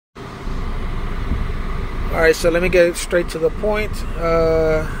Alright, so let me get straight to the point.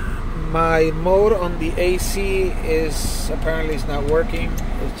 My mode on the AC is apparently it's not working.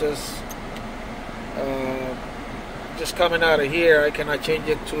 It's just coming out of here. I cannot change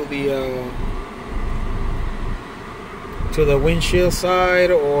it to the windshield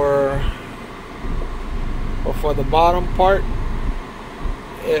side or for the bottom part.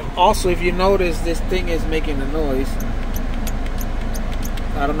 Also, if you notice, this thing is making a noise.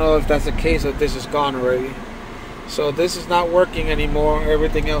 I don't know if that's the case or this is gone already. So this is not working anymore.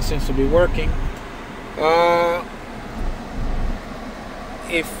 Everything else seems to be working.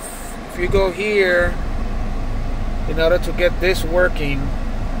 If you go here, in order to get this working,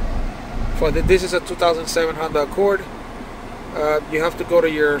 this is a 2007 Honda Accord. You have to go to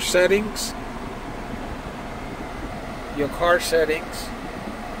your settings, your car settings.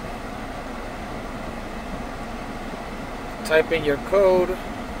 Type in your code.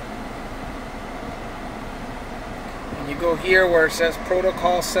 And you go here where it says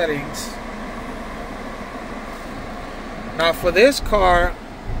protocol settings. Now for this car,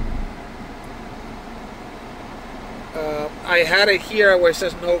 I had it here where it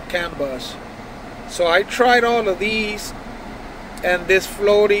says no CAN bus. So I tried all of these, and this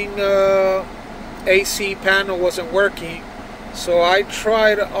floating AC panel wasn't working. So I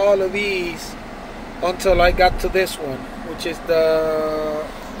tried all of these until I got to this one, which is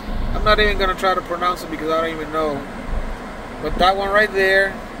I'm not even going to try to pronounce it because I don't even know. But that one right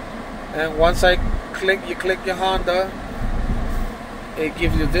there, and once you click your Honda, it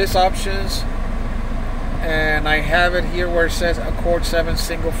gives you this options. And I have it here where it says Accord 7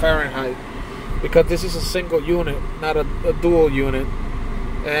 single Fahrenheit, because this is a single unit, not a dual unit.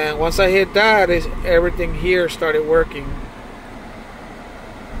 And once I hit that, everything here started working.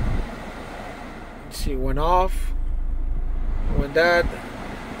 Let's see, went off. When the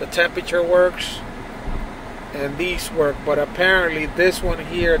temperature works, and these work, but apparently this one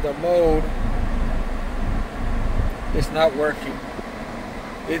here, the mode, is not working.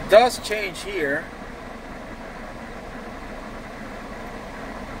 It does change here,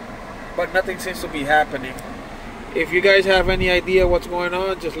 but nothing seems to be happening. If you guys have any idea what's going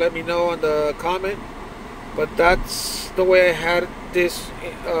on, just let me know in the comment. But that's the way I had this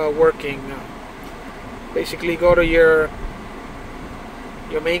working. Basically, go to your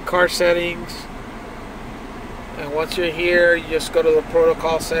main car settings, and once you're here, you just go to the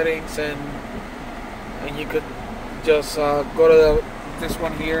protocol settings, and you could just go to this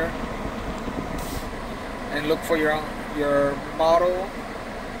one here and look for your model.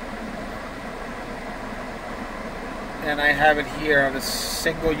 And I have it here on a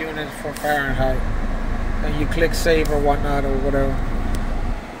single unit for Fahrenheit, and you click save or whatnot or whatever.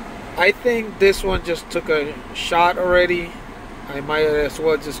 I think this one just took a shot already. I might as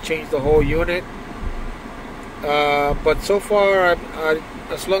well just change the whole unit. But so far,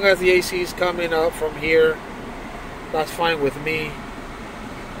 as long as the AC is coming up from here, that's fine with me.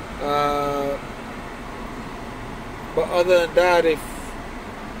 But other than that,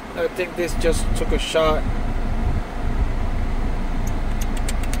 I think this just took a shot.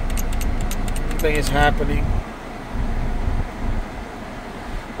 Nothing is happening.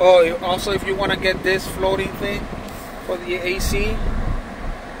 Oh, also, if you want to get this floating thing for the AC,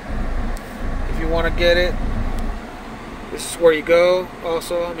 if you want to get it, this is where you go.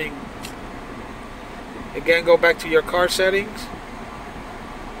 Also, again, go back to your car settings,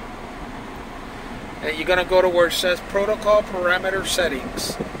 and you're gonna go to where it says protocol parameter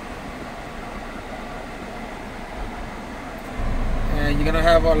settings, and you're gonna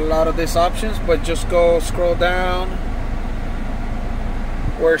have a lot of these options, but just scroll down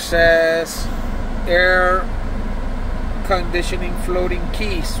where it says air conditioning floating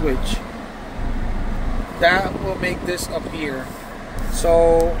key switch. That will make this appear.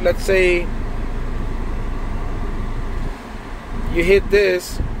 So let's say you hit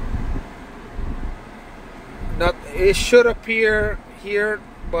this, it should appear here,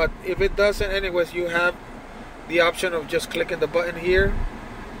 but if it doesn't, anyways, you have the option of just clicking the button here,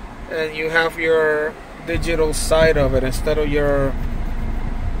 and you have your digital side of it instead of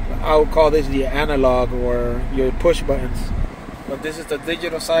I would call this the analog or your push buttons. But this is the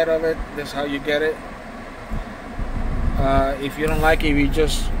digital side of it. This is how you get it. If you don't like it, if you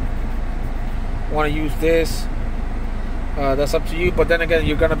just want to use this, that's up to you. But then again,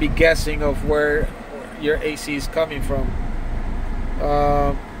 you're going to be guessing of where your AC is coming from.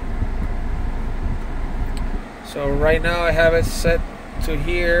 So right now I have it set to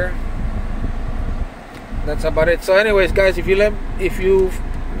here. That's about it. So anyways, guys, if you're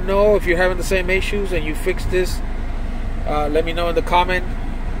having the same issues and you fix this, let me know in the comment.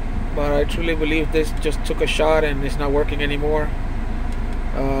 but I truly believe this just took a shot and it's not working anymore.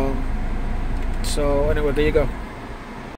 So anyway, there you go.